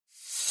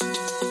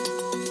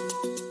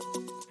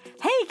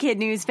Kid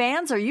News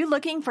fans, are you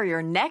looking for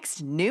your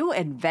next new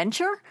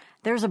adventure?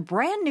 There's a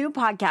brand new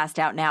podcast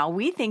out now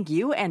we think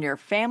you and your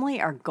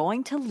family are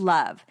going to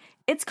love.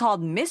 It's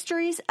called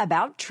Mysteries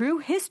About True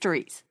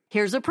Histories.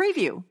 Here's a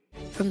preview.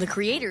 From the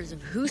creators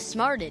of Who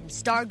Smarted,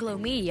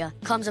 Starglow Media,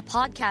 comes a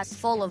podcast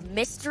full of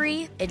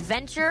mystery,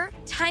 adventure,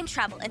 time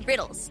travel and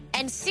riddles,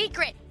 and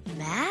secret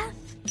math.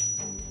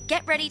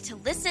 Get ready to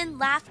listen,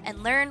 laugh,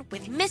 and learn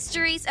with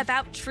Mysteries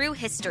About True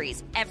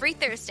Histories every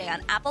Thursday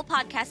on Apple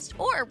Podcasts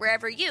or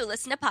wherever you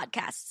listen to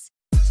podcasts.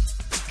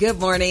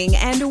 Good morning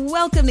and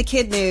welcome to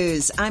Kid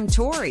News. I'm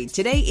Tori.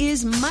 Today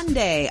is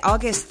Monday,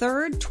 August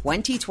 3rd,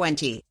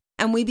 2020.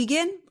 And we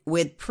begin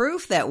with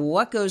proof that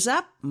what goes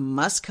up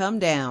must come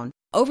down.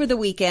 Over the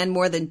weekend,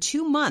 more than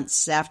 2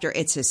 months after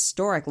its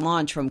historic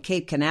launch from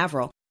Cape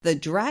Canaveral, the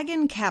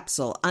Dragon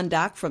capsule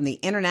undocked from the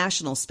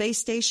International Space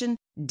Station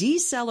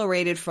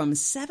decelerated from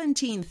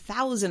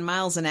 17,000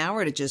 miles an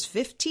hour to just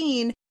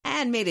 15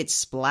 and made its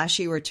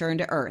splashy return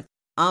to Earth.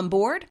 On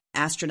board,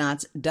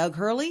 astronauts Doug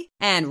Hurley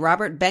and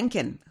Robert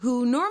Behnken,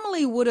 who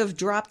normally would have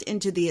dropped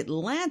into the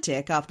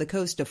Atlantic off the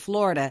coast of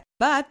Florida,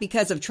 but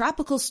because of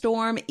Tropical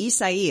Storm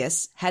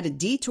Isaias, had a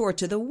detour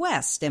to the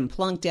west and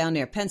plunked down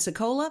near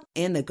Pensacola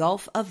in the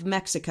Gulf of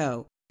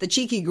Mexico. The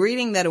cheeky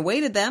greeting that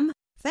awaited them: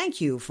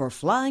 "Thank you for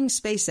flying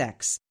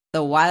SpaceX."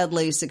 The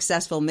wildly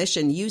successful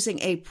mission using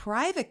a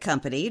private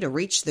company to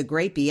reach the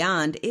great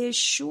beyond is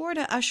sure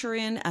to usher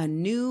in a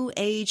new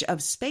age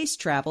of space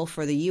travel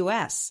for the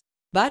U.S.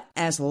 But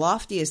as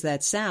lofty as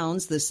that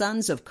sounds, the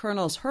sons of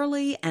Colonels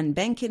Hurley and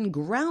Behnken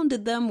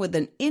grounded them with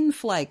an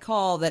in-flight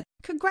call that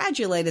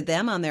congratulated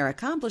them on their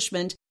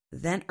accomplishment,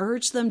 then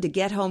urged them to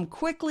get home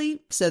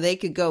quickly so they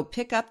could go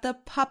pick up the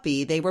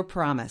puppy they were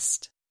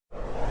promised.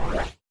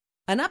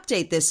 An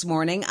update this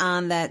morning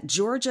on that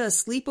Georgia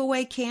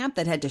sleepaway camp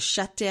that had to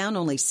shut down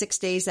only 6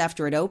 days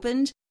after it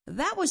opened.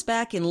 That was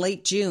back in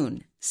late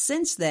June.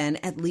 Since then,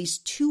 at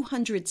least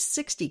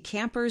 260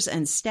 campers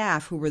and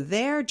staff who were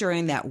there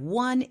during that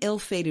one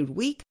ill-fated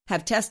week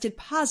have tested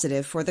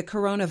positive for the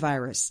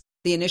coronavirus.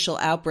 The initial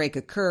outbreak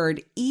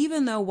occurred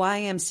even though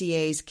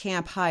YMCA's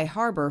Camp High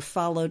Harbor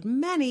followed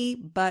many,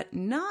 but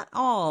not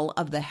all,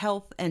 of the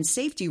health and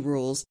safety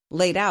rules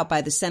laid out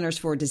by the Centers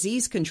for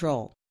Disease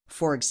Control.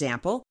 For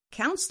example,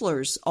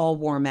 counselors all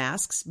wore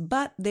masks,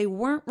 but they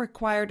weren't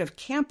required of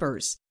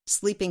campers.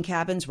 Sleeping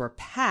cabins were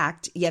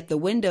packed, yet the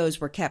windows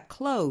were kept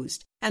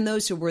closed, and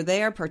those who were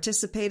there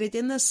participated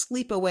in the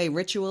sleepaway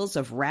rituals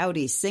of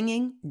rowdy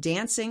singing,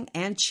 dancing,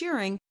 and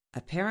cheering,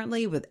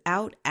 apparently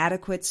without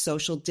adequate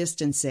social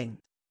distancing.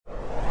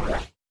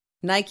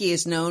 Nike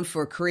is known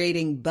for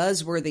creating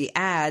buzzworthy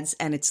ads,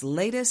 and its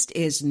latest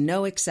is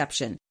no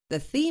exception. The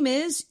theme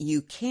is,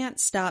 "You can't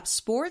stop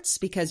sports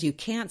because you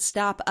can't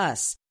stop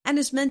us," and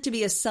is meant to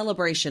be a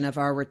celebration of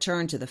our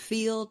return to the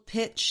field,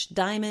 pitch,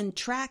 diamond,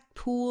 track,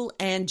 pool,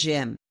 and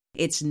gym.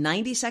 It's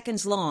 90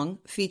 seconds long,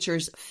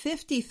 features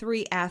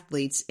 53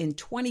 athletes in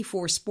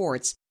 24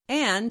 sports,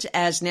 and,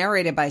 as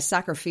narrated by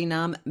soccer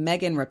phenom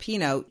Megan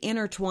Rapinoe,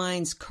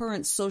 intertwines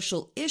current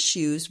social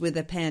issues with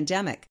the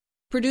pandemic.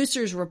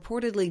 Producers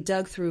reportedly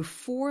dug through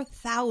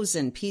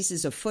 4,000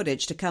 pieces of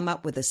footage to come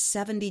up with a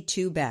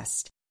 72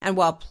 best. And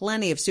while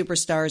plenty of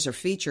superstars are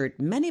featured,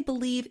 many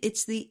believe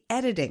it's the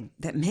editing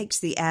that makes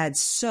the ad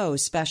so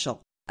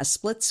special. A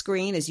split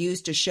screen is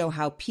used to show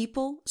how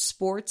people,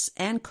 sports,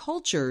 and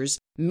cultures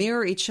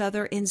mirror each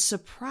other in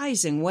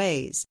surprising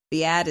ways.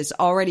 The ad has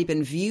already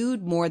been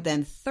viewed more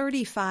than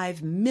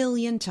 35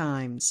 million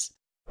times.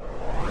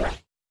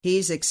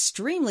 He's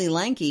extremely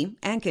lanky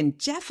and can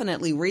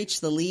definitely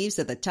reach the leaves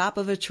at the top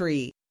of a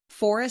tree.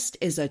 Forrest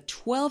is a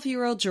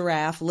 12-year-old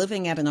giraffe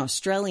living at an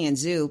Australian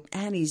zoo,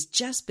 and he's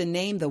just been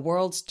named the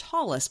world's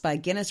tallest by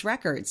Guinness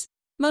Records.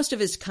 Most of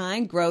his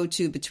kind grow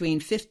to between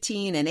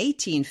 15 and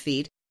 18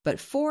 feet, but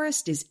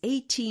Forrest is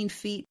 18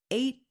 feet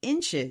 8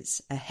 inches,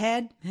 a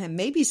head and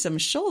maybe some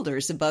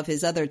shoulders above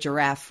his other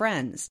giraffe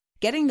friends.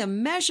 Getting the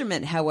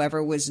measurement,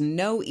 however, was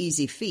no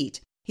easy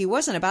feat. He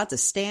wasn't about to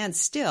stand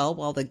still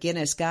while the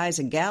Guinness guys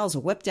and gals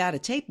whipped out a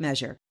tape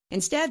measure.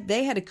 Instead,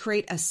 they had to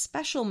create a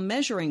special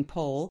measuring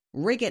pole,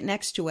 rig it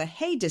next to a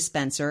hay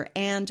dispenser,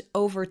 and,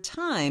 over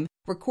time,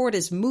 record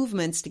his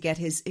movements to get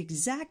his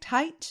exact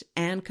height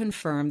and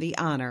confirm the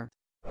honor.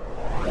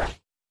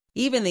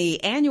 Even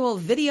the annual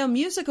Video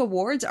Music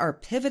Awards are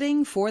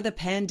pivoting for the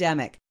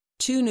pandemic.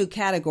 2 new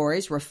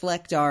categories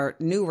reflect our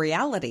new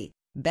reality: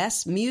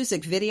 Best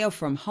Music Video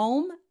from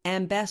Home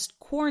and Best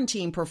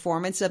Quarantine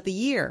Performance of the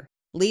Year.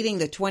 Leading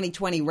the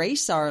 2020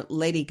 race are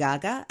Lady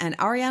Gaga and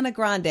Ariana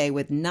Grande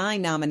with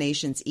 9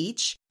 nominations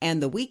each,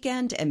 and The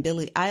Weeknd and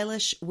Billie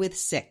Eilish with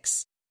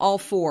 6. All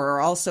 4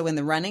 are also in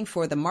the running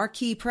for the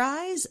marquee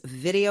prize,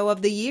 Video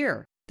of the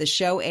Year. The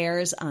show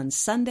airs on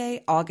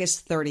Sunday,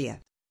 August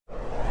 30th.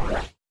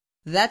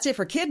 That's it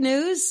for Kid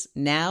News.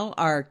 Now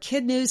our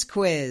Kid News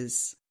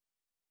quiz.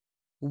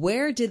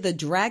 Where did the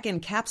Dragon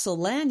capsule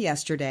land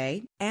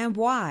yesterday, and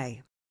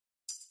why?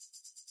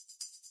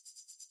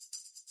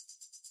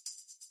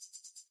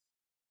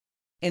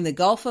 In the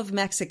Gulf of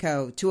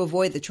Mexico to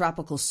avoid the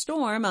tropical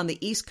storm on the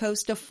east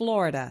coast of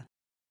Florida.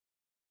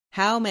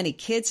 How many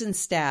kids and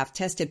staff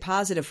tested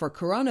positive for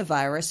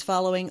coronavirus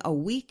following a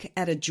week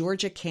at a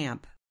Georgia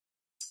camp?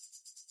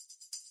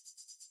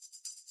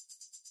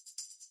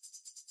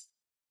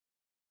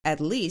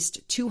 At least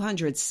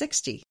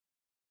 260.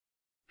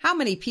 How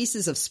many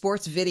pieces of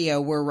sports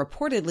video were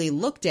reportedly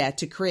looked at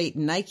to create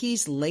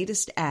Nike's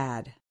latest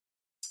ad?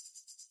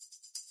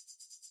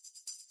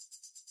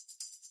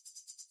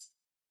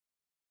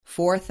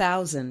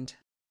 $4,000.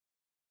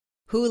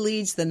 Who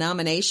leads the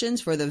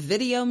nominations for the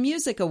Video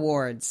Music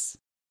Awards?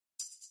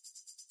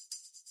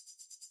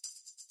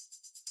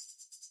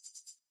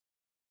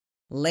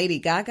 Lady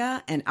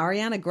Gaga and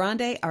Ariana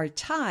Grande are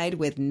tied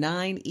with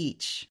 9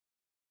 each.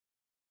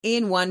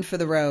 In one for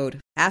the road,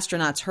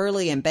 astronauts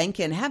Hurley and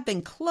Benkin have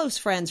been close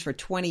friends for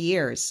 20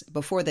 years.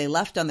 Before they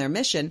left on their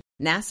mission,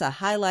 NASA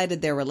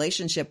highlighted their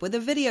relationship with a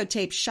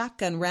videotaped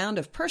shotgun round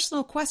of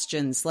personal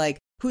questions like,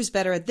 who's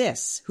better at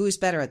this? Who's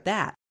better at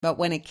that? But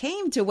when it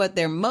came to what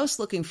they're most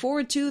looking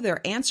forward to,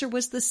 their answer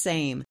was the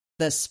same: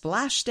 the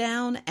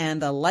splashdown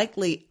and the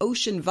likely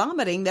ocean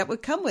vomiting that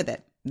would come with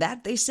it.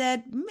 That, they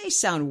said, may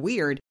sound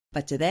weird,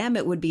 but to them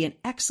it would be an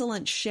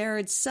excellent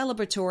shared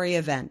celebratory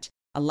event.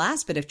 A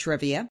last bit of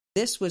trivia: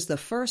 this was the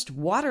first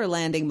water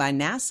landing by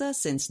NASA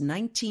since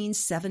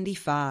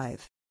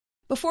 1975.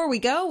 Before we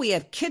go, we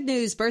have Kid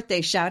News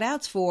birthday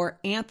shout-outs for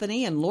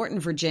Anthony in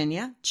Lorton,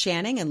 Virginia,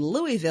 Channing in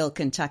Louisville,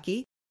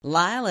 Kentucky,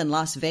 Lyle in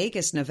Las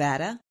Vegas,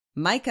 Nevada,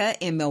 Micah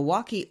in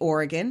Milwaukee,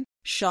 Oregon,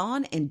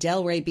 Sean in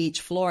Delray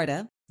Beach,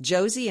 Florida,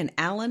 Josie in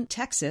Allen,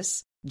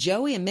 Texas,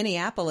 Joey in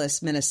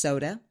Minneapolis,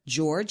 Minnesota,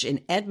 George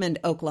in Edmond,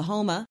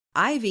 Oklahoma,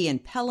 Ivy in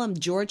Pelham,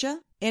 Georgia,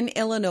 in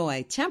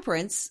Illinois,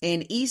 Temperance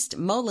in East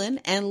Moline,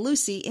 and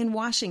Lucy in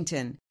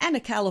Washington. And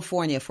to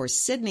California for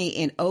Sydney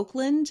in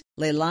Oakland,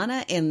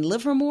 Leilana in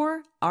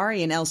Livermore,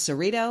 Ari in El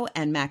Cerrito,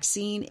 and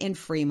Maxine in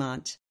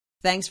Fremont.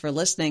 Thanks for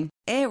listening.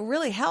 It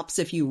really helps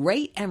if you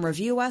rate and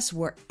review us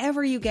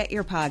wherever you get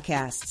your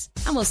podcasts.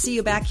 And we'll see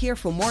you back here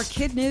for more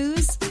Kid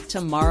News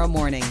tomorrow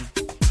morning.